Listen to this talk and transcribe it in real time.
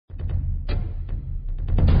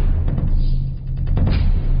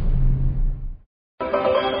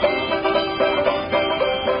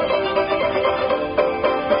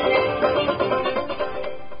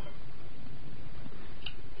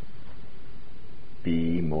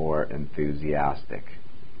be more enthusiastic.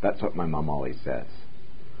 That's what my mom always says.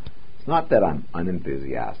 It's not that I'm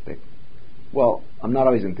unenthusiastic. Well, I'm not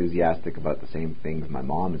always enthusiastic about the same things my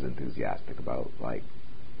mom is enthusiastic about, like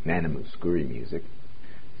Nana Mouskouri music.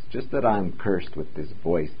 It's just that I'm cursed with this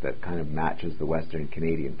voice that kind of matches the Western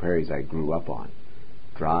Canadian prairies I grew up on.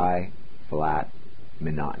 Dry, flat,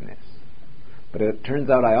 monotonous. But it turns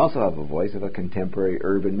out I also have a voice of a contemporary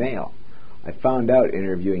urban male. I found out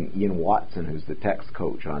interviewing Ian Watson, who's the text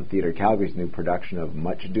coach on Theatre Calgary's new production of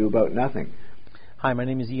Much Ado About Nothing. Hi, my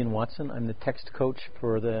name is Ian Watson. I'm the text coach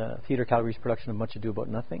for the Theatre Calgary's production of Much Ado About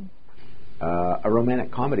Nothing. A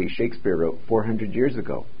romantic comedy Shakespeare wrote 400 years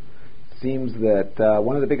ago. It seems that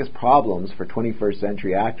one of the biggest problems for 21st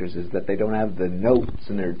century actors is that they don't have the notes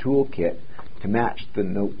in their toolkit to match the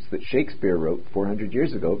notes that Shakespeare wrote 400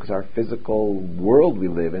 years ago, because our physical world we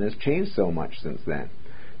live in has changed so much since then.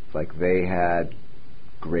 It's like they had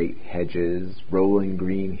great hedges, rolling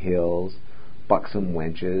green hills, buxom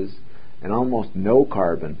wenches, and almost no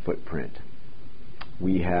carbon footprint.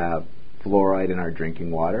 We have fluoride in our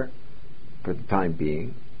drinking water, for the time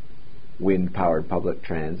being, wind-powered public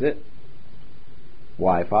transit,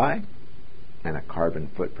 Wi-Fi, and a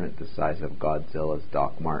carbon footprint the size of Godzilla's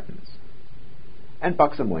Doc Martens. And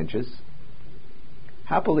buxom wenches.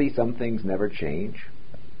 Happily, some things never change.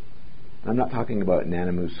 I'm not talking about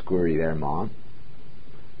Nana Mouskouri there, Mom,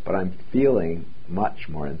 but I'm feeling much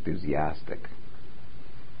more enthusiastic.